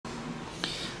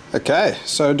Okay,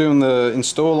 so doing the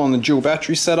install on the dual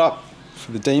battery setup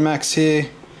for the D-Max here.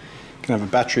 Can have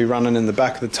a battery running in the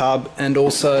back of the tub and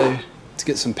also to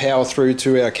get some power through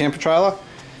to our camper trailer.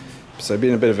 So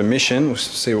been a bit of a mission. We'll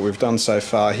see what we've done so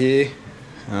far here.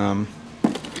 Got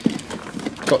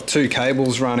two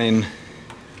cables running,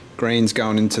 greens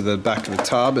going into the back of the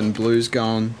tub and blues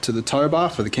going to the tow bar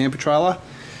for the camper trailer.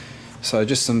 So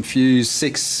just some fused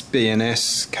 6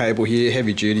 BNS cable here,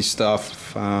 heavy duty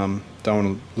stuff. Don't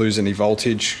want to lose any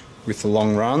voltage with the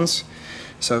long runs.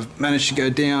 So I've managed to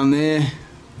go down there,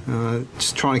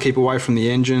 just trying to keep away from the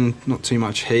engine, not too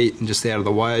much heat and just out of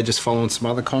the way, just following some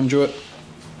other conduit.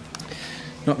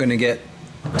 Not going to get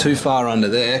too far under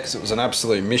there because it was an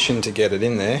absolute mission to get it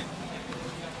in there.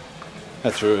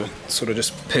 Had to sort of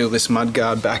just peel this mud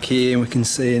guard back here, and we can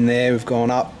see in there we've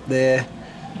gone up there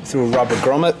through a rubber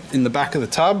grommet in the back of the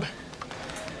tub.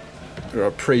 I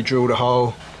pre-drilled a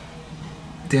hole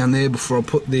down there before I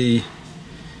put the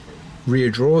rear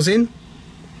drawers in,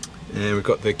 and we've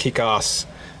got the Kickass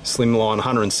slimline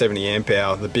 170 amp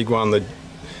hour, the big one, the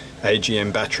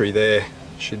AGM battery there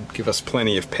should give us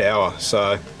plenty of power.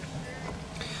 So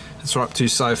that's what we're up to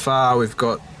so far. We've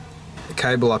got the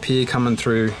cable up here coming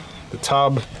through the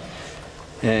tub,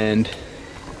 and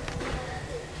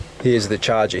here's the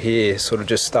charger here, sort of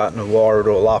just starting to wire it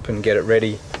all up and get it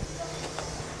ready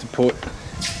to put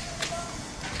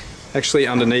actually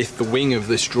underneath the wing of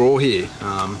this drawer here.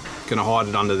 Gonna hide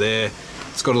it under there.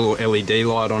 It's got a little LED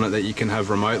light on it that you can have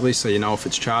remotely so you know if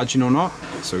it's charging or not.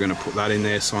 So we're gonna put that in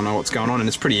there so I know what's going on, and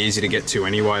it's pretty easy to get to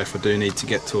anyway if I do need to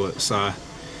get to it. So I'll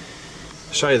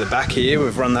show you the back here.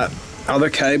 We've run that other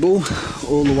cable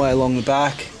all the way along the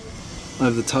back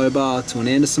over the tow bar to an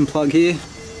Anderson plug here.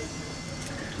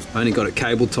 I only got it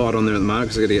cable tied on there at the moment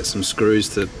because I've got to get some screws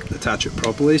to attach it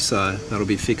properly, so that'll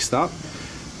be fixed up.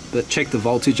 But check the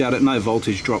voltage at it, no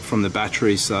voltage drop from the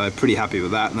battery, so pretty happy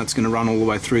with that. And that's going to run all the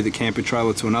way through the camper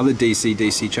trailer to another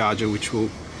DC-DC charger, which we'll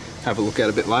have a look at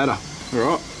a bit later.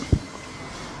 Alright.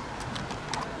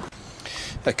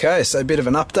 Okay, so a bit of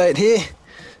an update here.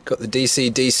 Got the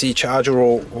DC-DC charger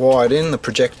all wired in, the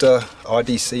Projecta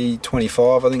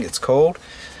IDC25 I think it's called.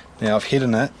 Now I've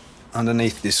hidden it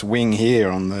underneath this wing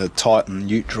here on the Titan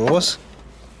Ute drawers.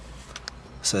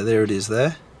 So there it is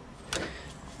there.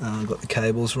 I've got the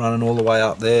cables running all the way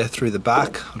up there through the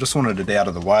back. I just wanted it out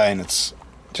of the way, and it's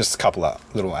just a couple of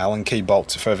little Allen key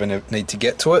bolts if I ever need to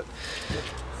get to it.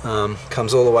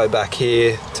 Comes all the way back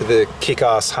here to the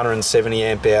Kickass 170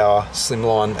 amp hour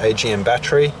slimline AGM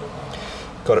battery.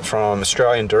 Got it from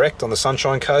Australian Direct on the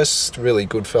Sunshine Coast. Really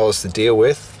good fellas to deal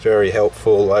with, very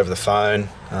helpful over the phone.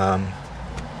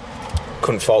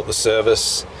 Couldn't fault the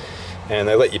service, and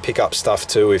they let you pick up stuff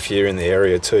too if you're in the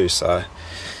area too, so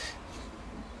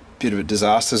bit of a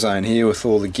disaster zone here with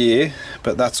all the gear,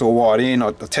 but that's all wired in.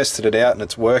 I tested it out and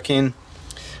it's working.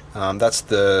 That's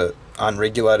the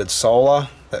unregulated solar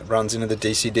that runs into the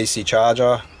DC-DC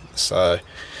charger, so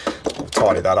I'll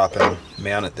tidy that up and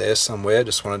mount it there somewhere.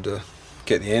 Just wanted to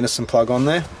get the Anderson plug on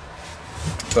there,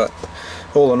 but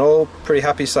all in all pretty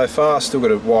happy so far. Still got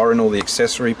to wire in all the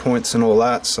accessory points and all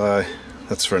that, so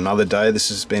that's for another day. This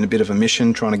has been a bit of a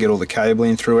mission trying to get all the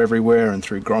cabling through everywhere and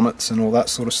through grommets and all that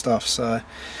sort of stuff. So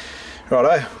righto,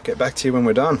 I'll get back to you when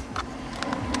we're done.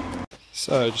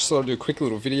 So just thought I'd do a quick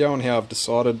little video on how I've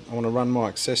decided I want to run my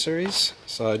accessories.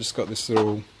 So I just got this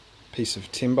little piece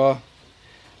of timber,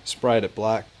 sprayed it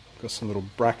black, got some little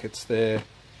brackets there.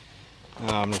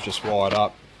 I've just wired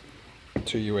up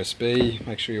to USB.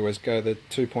 Make sure you always go the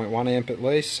 2.1 amp at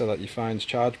least so that your phone's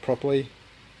charged properly.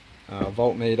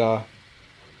 Voltmeter,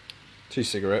 2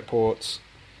 cigarette ports,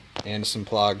 Anderson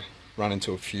plug, run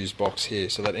into a fuse box here.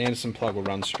 So that Anderson plug will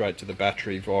run straight to the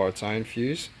battery via its own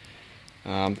fuse.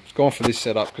 I've gone for this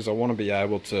setup because I want to be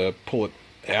able to pull it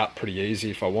out pretty easy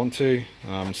if I want to,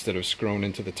 instead of screwing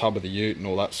into the tub of the ute and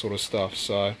all that sort of stuff.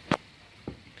 So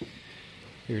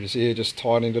here it is here, just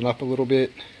tightened it up a little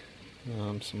bit.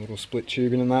 Some little split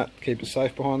tubing and that, keep it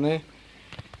safe behind there.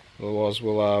 Otherwise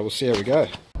we'll see how we go.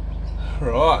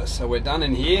 Right, so we're done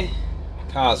in here.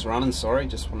 Car's running, sorry,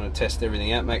 just wanted to test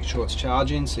everything out, make sure it's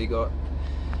charging. So you got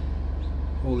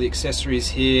all the accessories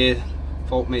here,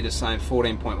 voltmeter saying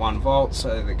 14.1 volts,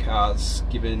 so the car's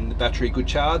giving the battery a good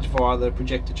charge via the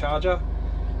Projecta charger.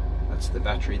 That's the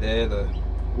battery there, the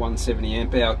 170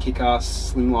 amp hour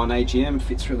Kickass slimline AGM,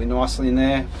 fits really nicely in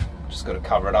there. Just got to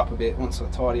cover it up a bit once I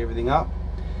tidy everything up.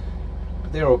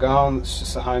 But they're all going, it's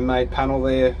just a homemade panel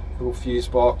there, little fuse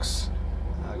box.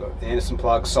 Got the Anderson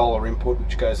plug, solar input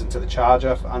which goes into the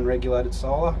charger for unregulated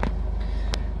solar.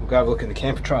 We'll go have a look in the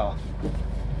camper trailer.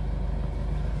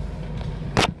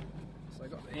 So I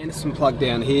got the Anderson plug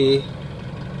down here,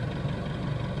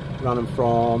 running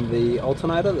from the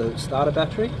alternator, the starter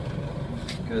battery,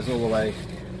 goes all the way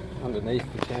underneath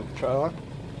the camper trailer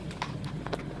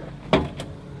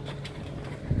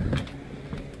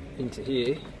into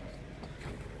here,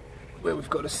 where we've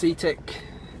got a CTEK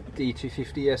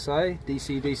D250SA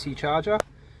DC-DC charger.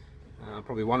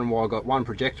 Probably wondering why I got one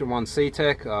projector and one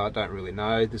CTEK. I don't really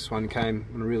know. This one came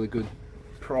on a really good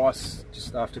price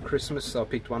just after Christmas, so I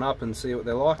picked one up and see what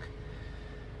they're like.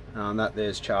 That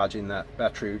there's charging that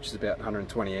battery, which is about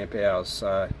 120 amp hours,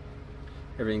 so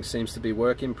everything seems to be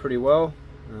working pretty well.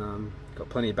 Got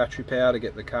plenty of battery power to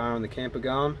get the car and the camper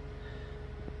going.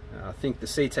 I think the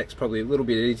CTEK's probably a little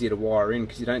bit easier to wire in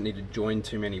because you don't need to join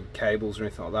too many cables or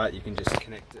anything like that. You can just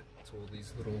connect it to all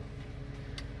these little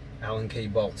Allen key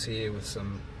bolts here with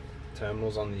some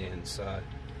terminals on the end. So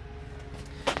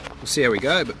we'll see how we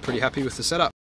go, but pretty happy with the setup.